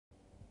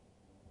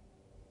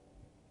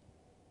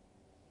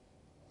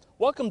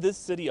Welcome to this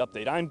City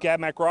Update. I'm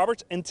Gab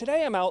McRoberts, and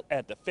today I'm out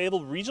at the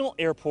Fayetteville Regional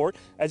Airport.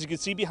 As you can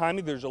see behind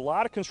me, there's a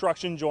lot of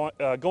construction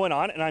going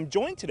on, and I'm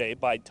joined today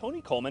by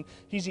Tony Coleman.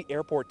 He's the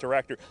airport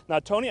director. Now,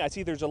 Tony, I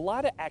see there's a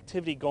lot of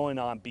activity going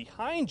on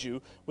behind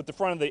you with the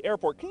front of the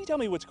airport. Can you tell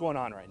me what's going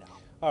on right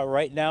now?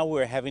 Right now,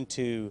 we're having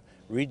to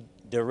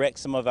redirect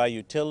some of our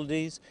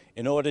utilities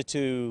in order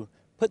to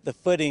put the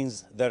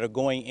footings that are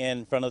going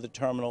in front of the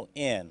terminal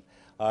in.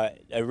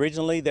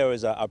 Originally, there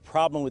was a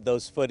problem with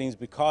those footings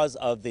because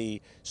of the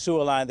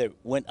sewer line that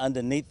went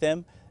underneath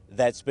them.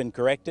 That's been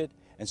corrected.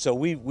 And so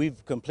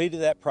we've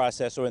completed that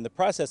process, or in the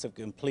process of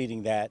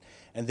completing that,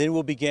 and then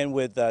we'll begin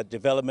with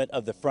development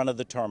of the front of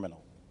the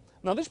terminal.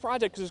 Now, this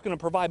project is going to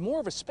provide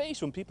more of a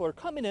space when people are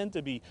coming in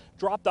to be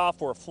dropped off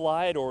for a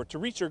flight or to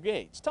reach their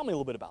gates. Tell me a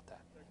little bit about that.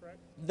 Is that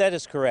correct? That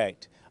is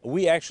correct.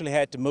 We actually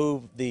had to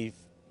move the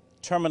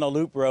terminal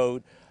loop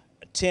road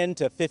 10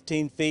 to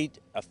 15 feet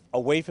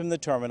away from the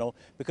terminal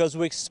because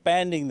we're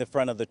expanding the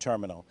front of the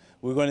terminal.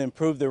 We're going to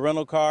improve the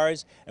rental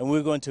cars, and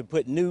we're going to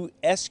put new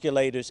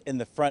escalators in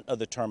the front of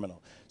the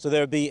terminal. So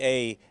there'll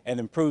be an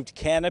improved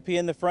canopy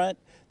in the front.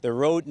 The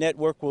road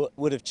network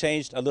would have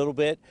changed a little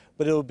bit,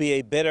 but it will be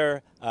a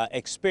better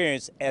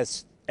experience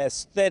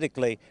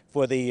aesthetically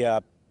for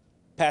the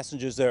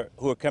passengers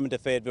who are coming to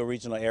Fayetteville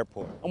Regional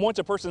Airport. And once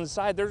a person's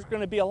inside, there's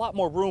going to be a lot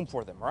more room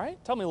for them, right?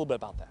 Tell me a little bit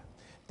about that.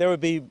 There will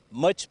be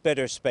much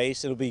better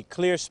space. It'll be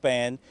clear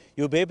span.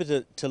 You'll be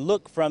able to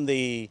look from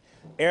the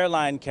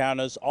airline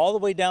counters all the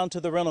way down to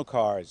the rental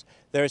cars.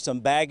 There are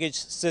some baggage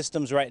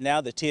systems right now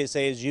that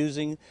TSA is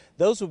using.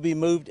 Those will be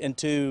moved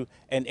into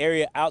an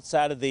area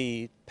outside of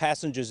the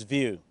passenger's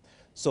view.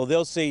 So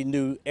they'll see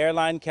new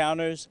airline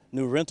counters,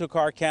 new rental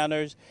car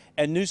counters,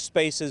 and new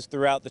spaces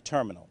throughout the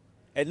terminal,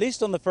 at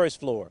least on the first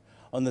floor.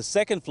 On the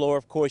second floor,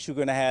 of course, you're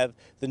going to have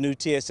the new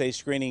TSA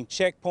screening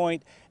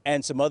checkpoint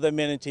and some other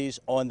amenities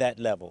on that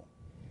level.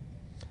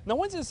 Now,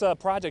 when's this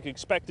project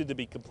expected to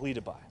be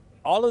completed by?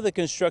 All of the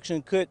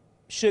construction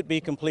should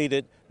be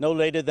completed no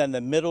later than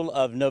the middle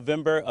of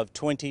November of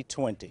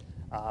 2020.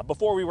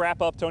 Before we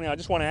wrap up, Tony, I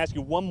just want to ask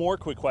you one more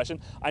quick question.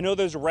 I know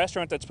there's a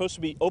restaurant that's supposed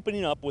to be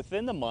opening up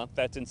within the month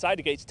that's inside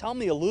the gates. Tell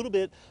me a little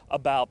bit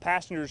about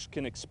passengers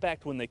can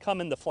expect when they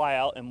come in to fly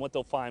out and what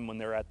they'll find when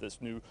they're at this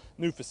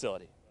new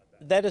facility.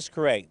 That is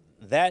correct.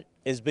 That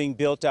is being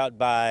built out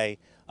by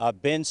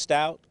Ben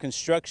Stout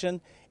Construction.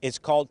 It's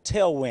called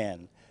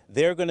Tailwind.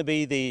 They're going to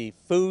be the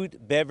food,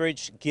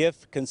 beverage,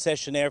 gift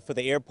concessionaire for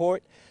the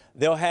airport.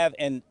 They'll have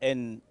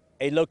a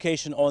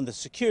location on the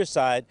secure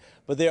side,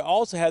 but they'll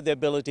also have the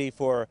ability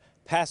for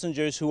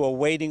passengers who are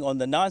waiting on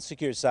the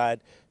non-secure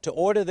side to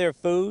order their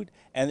food,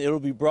 and it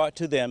will be brought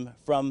to them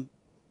from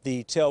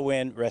the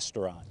Tailwind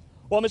restaurant.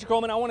 Well, Mr.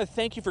 Coleman, I want to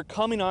thank you for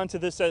coming on to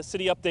this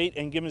City Update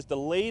and giving us the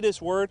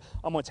latest word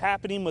on what's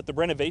happening with the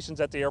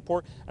renovations at the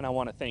airport, and I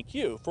want to thank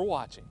you for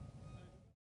watching.